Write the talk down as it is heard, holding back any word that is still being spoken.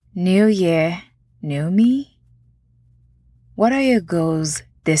New year, new me? What are your goals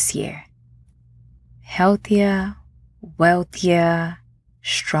this year? Healthier, wealthier,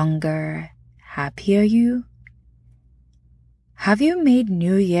 stronger, happier you? Have you made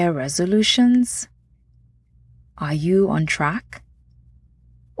New Year resolutions? Are you on track?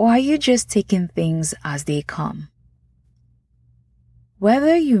 Or are you just taking things as they come?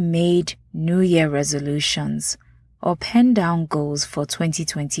 Whether you made New Year resolutions or penned down goals for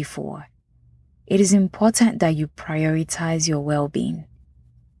 2024, it is important that you prioritize your well-being.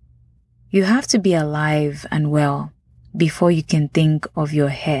 You have to be alive and well before you can think of your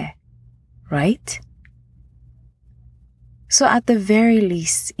hair, right? So at the very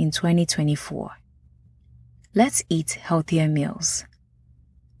least in 2024, let's eat healthier meals,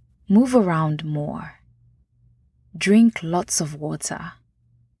 move around more, drink lots of water,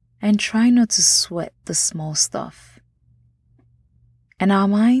 and try not to sweat the small stuff. And our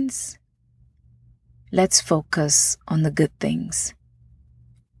minds? Let's focus on the good things.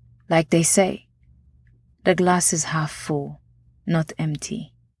 Like they say, the glass is half full, not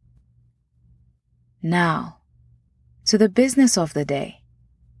empty. Now, to the business of the day,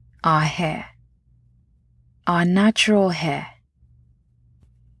 our hair. Our natural hair.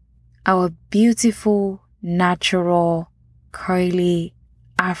 Our beautiful, natural, curly,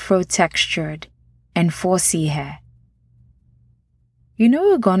 afro-textured, and 4C hair. You know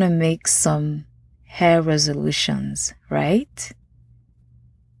we're gonna make some hair resolutions, right?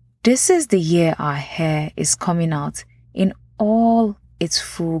 This is the year our hair is coming out in all its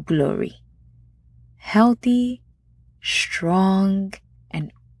full glory. Healthy, strong,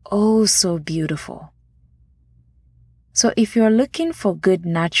 and oh so beautiful. So if you're looking for good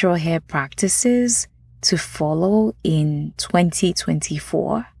natural hair practices to follow in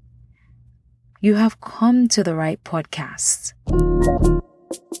 2024, you have come to the right podcast.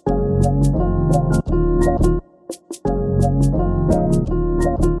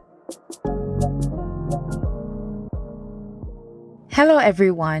 Hello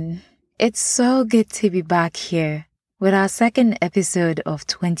everyone. It's so good to be back here with our second episode of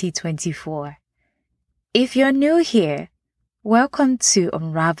 2024. If you're new here, welcome to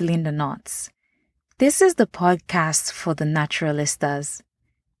Unraveling the Knots. This is the podcast for the naturalistas.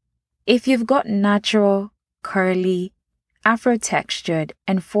 If you've got natural, curly, afro-textured,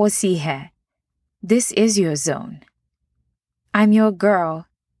 and 4C hair, this is your zone. I'm your girl,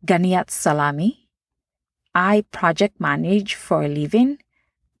 Ganiat Salami. I project manage for a living,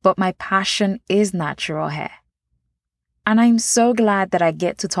 but my passion is natural hair. And I'm so glad that I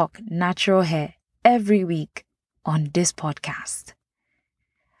get to talk natural hair every week on this podcast.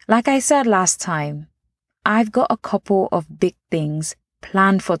 Like I said last time, I've got a couple of big things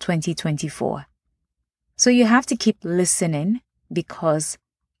planned for 2024. So you have to keep listening because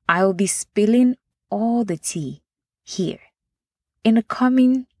I'll be spilling all the tea here in the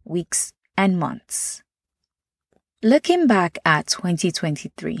coming weeks and months. Looking back at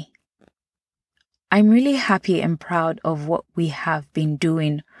 2023, I'm really happy and proud of what we have been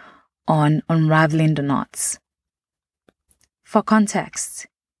doing on Unraveling the Knots. For context,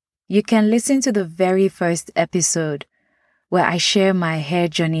 you can listen to the very first episode where I share my hair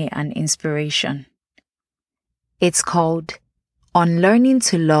journey and inspiration. It's called On Learning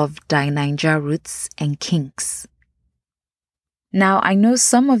to Love Thy Naija Roots and Kinks. Now, I know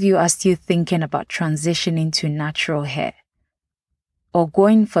some of you are still thinking about transitioning to natural hair or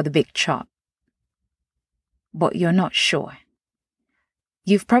going for the big chop, but you're not sure.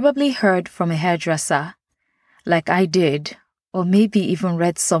 You've probably heard from a hairdresser, like I did, or maybe even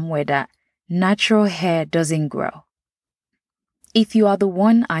read somewhere that natural hair doesn't grow. If you are the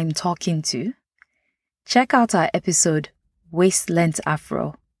one I'm talking to, check out our episode, Waist Length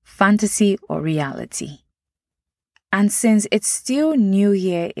Afro, Fantasy or Reality. And since it's still New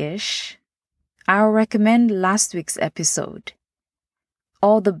Year-ish, I'll recommend last week's episode,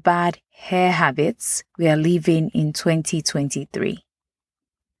 All the Bad Hair Habits We Are Leaving in 2023.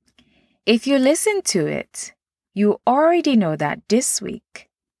 If you listen to it, you already know that this week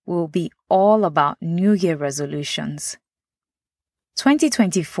will be all about New Year resolutions.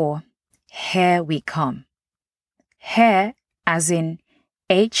 2024, here we come. Hair as in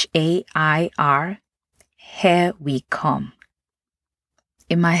H-A-I-R, here we come.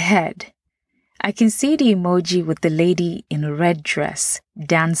 In my head, I can see the emoji with the lady in a red dress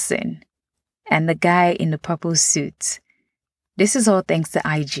dancing and the guy in the purple suit. This is all thanks to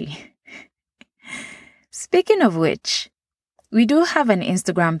IG. Speaking of which, we do have an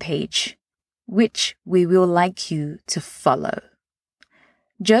Instagram page, which we will like you to follow.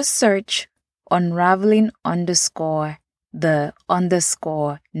 Just search unraveling_the_knots the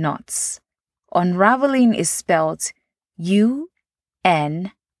underscore knots. Unraveling is spelled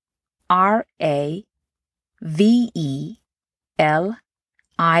UNRAVELING.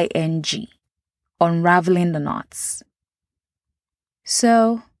 Unraveling the knots.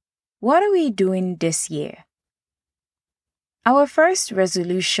 So, what are we doing this year? Our first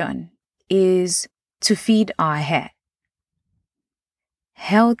resolution is to feed our hair.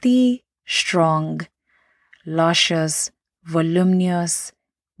 Healthy, strong, luscious, voluminous,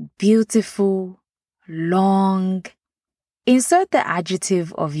 beautiful, long. Insert the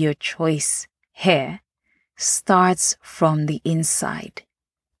adjective of your choice. Hair starts from the inside.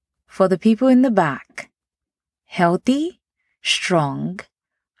 For the people in the back, healthy, strong,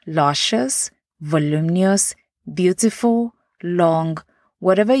 luscious, voluminous, beautiful, long,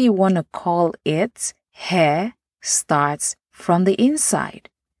 whatever you want to call it, hair starts from the inside.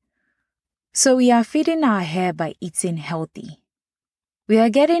 So we are feeding our hair by eating healthy. We are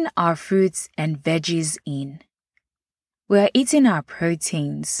getting our fruits and veggies in. We are eating our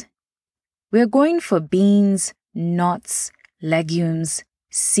proteins. We are going for beans, nuts, legumes,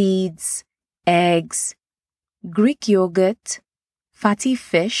 seeds, eggs, Greek yogurt, fatty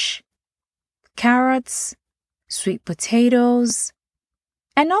fish, carrots, sweet potatoes,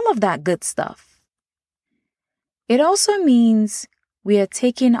 and all of that good stuff. It also means we are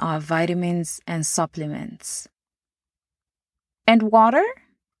taking our vitamins and supplements. And water?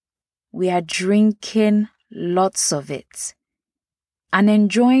 We are drinking lots of it and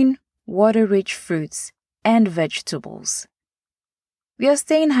enjoying water-rich fruits and vegetables. We are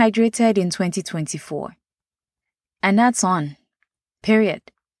staying hydrated in 2024. And that's on. Period.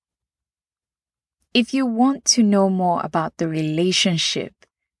 If you want to know more about the relationship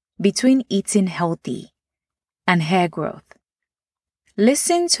between eating healthy and hair growth,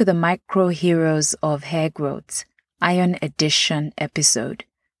 listen to the Micro Heroes of Hair Growth Iron Edition episode.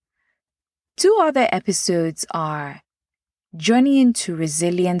 2 other episodes are Journey into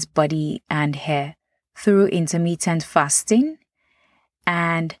Resilient Body and Hair through Intermittent Fasting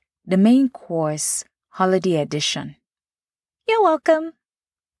and the main course Holiday Edition. You're welcome.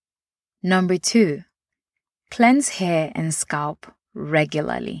 Number 2, cleanse hair and scalp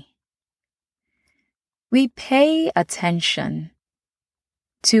regularly. We pay attention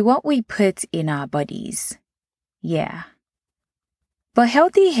to what we put in our bodies. Yeah. But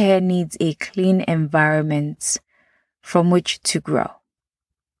healthy hair needs a clean environment from which to grow.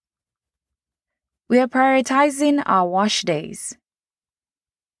 We are prioritizing our wash days.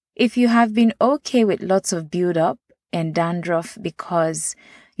 If you have been okay with lots of build-up and dandruff because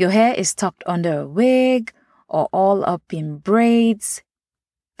your hair is tucked under a wig or all up in braids,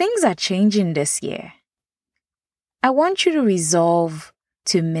 things are changing this year. I want you to resolve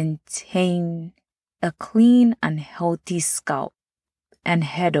to maintain a clean and healthy scalp and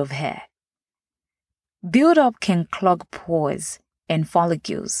head of hair. Build-up can clog pores and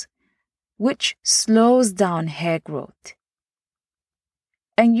follicles, which slows down hair growth.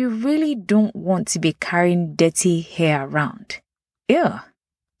 And you really don't want to be carrying dirty hair around. Ew.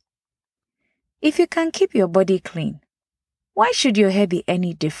 If you can keep your body clean, why should your hair be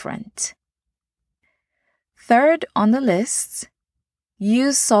any different? Third on the list,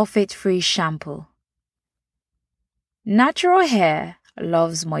 use sulfate-free shampoo. Natural hair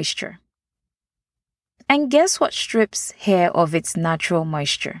loves moisture. And guess what strips hair of its natural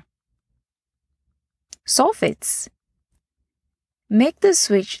moisture? Sulfates. Make the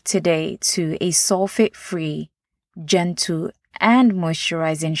switch today to a sulfate-free, gentle, and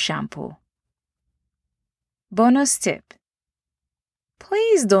moisturizing shampoo. Bonus tip.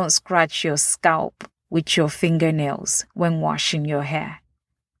 Please don't scratch your scalp with your fingernails when washing your hair.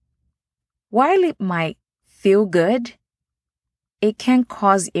 While it might feel good, it can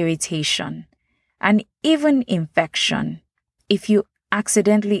cause irritation and even infection if you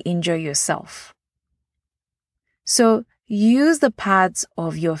accidentally injure yourself. So use the pads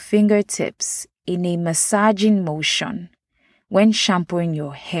of your fingertips in a massaging motion when shampooing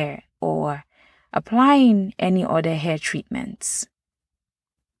your hair or applying any other hair treatments.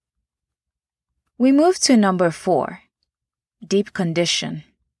 We move to number 4, deep condition.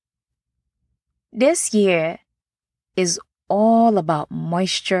 This year is all about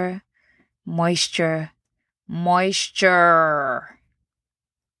moisture, moisture, moisture.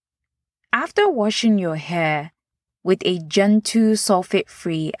 After washing your hair with a gentle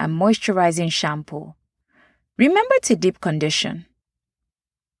sulfate-free and moisturizing shampoo, remember to deep condition.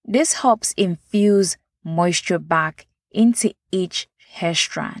 This helps infuse moisture back into each hair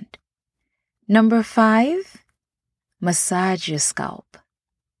strand. Number 5, massage your scalp.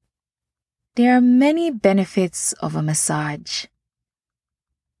 There are many benefits of a massage.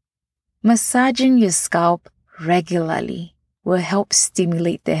 Massaging your scalp regularly will help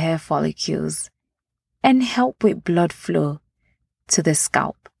stimulate the hair follicles and help with blood flow to the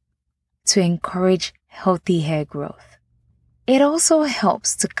scalp to encourage healthy hair growth. It also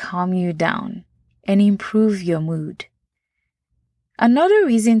helps to calm you down and improve your mood. Another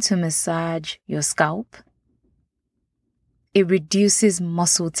reason to massage your scalp: it reduces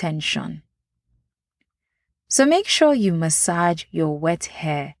muscle tension. So make sure you massage your wet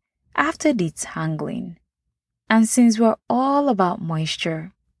hair after detangling. And since we're all about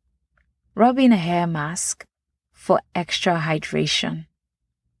moisture, rub in a hair mask for extra hydration.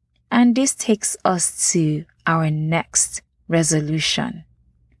 And this takes us to our next resolution.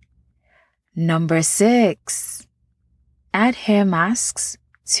 Number 6, add hair masks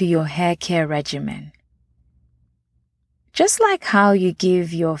to your hair care regimen. Just like how you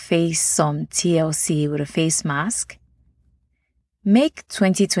give your face some TLC with a face mask, make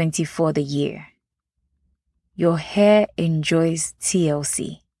 2024 the year your hair enjoys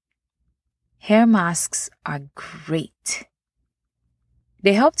TLC. Hair masks are great.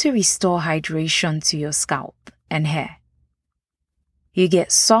 They help to restore hydration to your scalp and hair. You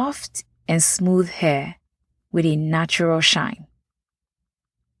get soft and smooth hair with a natural shine.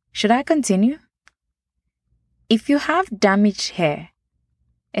 Should I continue? If you have damaged hair,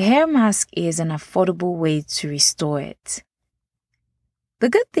 a hair mask is an affordable way to restore it. The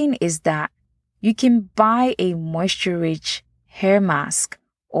good thing is that you can buy a moisture-rich hair mask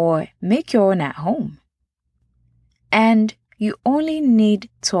or make your own at home. And you only need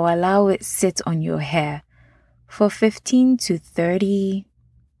to allow it sit on your hair for 15 to 30,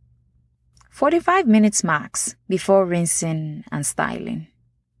 45 minutes max before rinsing and styling.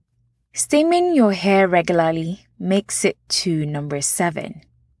 Steaming your hair regularly makes it to number 7.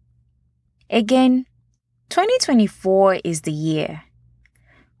 Again, 2024 is the year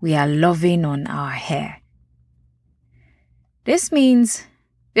we are loving on our hair. This means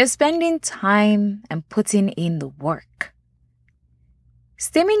we're spending time and putting in the work.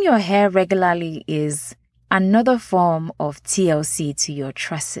 Steaming your hair regularly is another form of TLC to your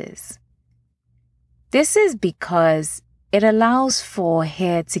tresses. This is because it allows for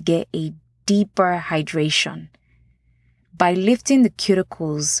hair to get a deeper hydration by lifting the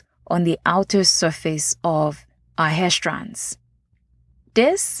cuticles on the outer surface of our hair strands.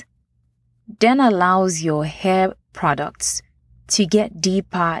 This then allows your hair products to get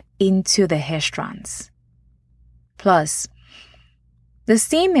deeper into the hair strands. Plus, the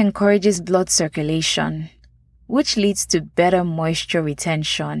steam encourages blood circulation, which leads to better moisture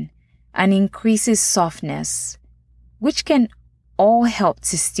retention and increases softness, which can all help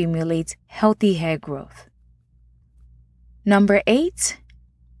to stimulate healthy hair growth. Number 8,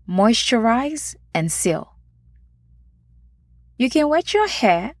 moisturize and seal. You can wet your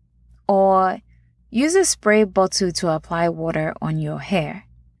hair or use a spray bottle to apply water on your hair.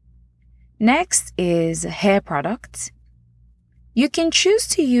 Next is hair products. You can choose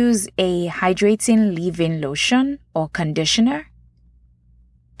to use a hydrating leave-in lotion or conditioner.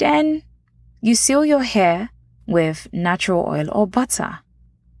 Then you seal your hair with natural oil or butter.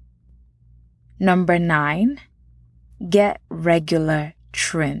 Number 9, get regular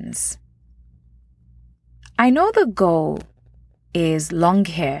trims. I know the goal is long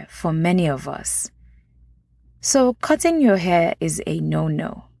hair for many of us, so cutting your hair is a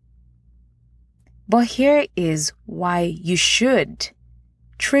no-no. But here is why you should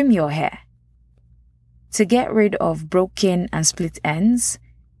trim your hair: to get rid of broken and split ends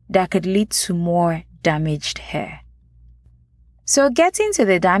that could lead to more damaged hair. So getting to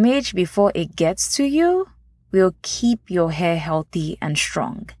the damage before it gets to you will keep your hair healthy and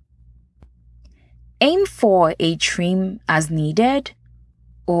strong. Aim for a trim as needed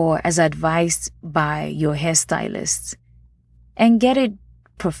or as advised by your hairstylist and get it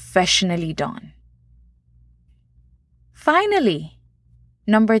professionally done. Finally,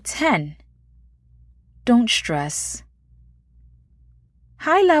 number 10, don't stress.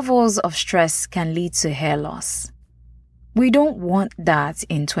 High levels of stress can lead to hair loss. We don't want that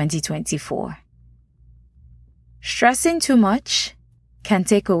in 2024. Stressing too much can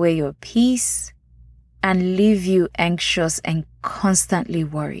take away your peace and leave you anxious and constantly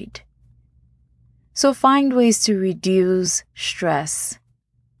worried. So find ways to reduce stress.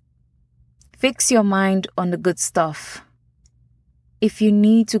 Fix your mind on the good stuff. If you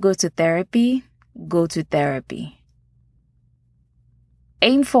need to go to therapy, go to therapy.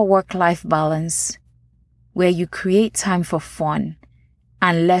 Aim for work-life balance, where you create time for fun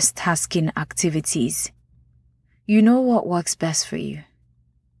and less tasking activities. You know what works best for you.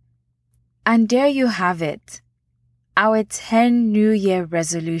 And there you have it, our 10 New Year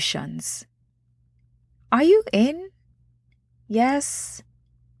resolutions. Are you in? Yes?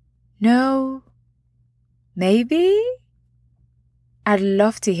 No? Maybe? I'd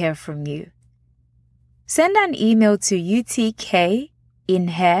love to hear from you. Send an email to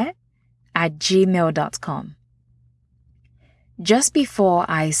utkinhair@gmail.com. Just before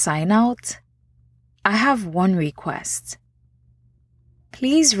I sign out, I have one request.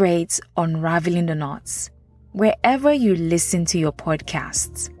 Please rate Unraveling the Knots wherever you listen to your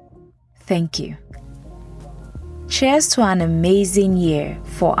podcasts. Thank you. Cheers to an amazing year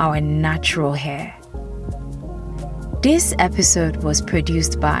for our natural hair. This episode was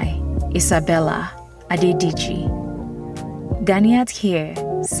produced by Isabella Adediji. Ganiat here,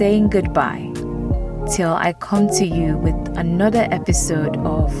 saying goodbye till I come to you with another episode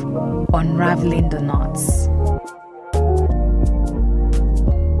of Unraveling the Knots.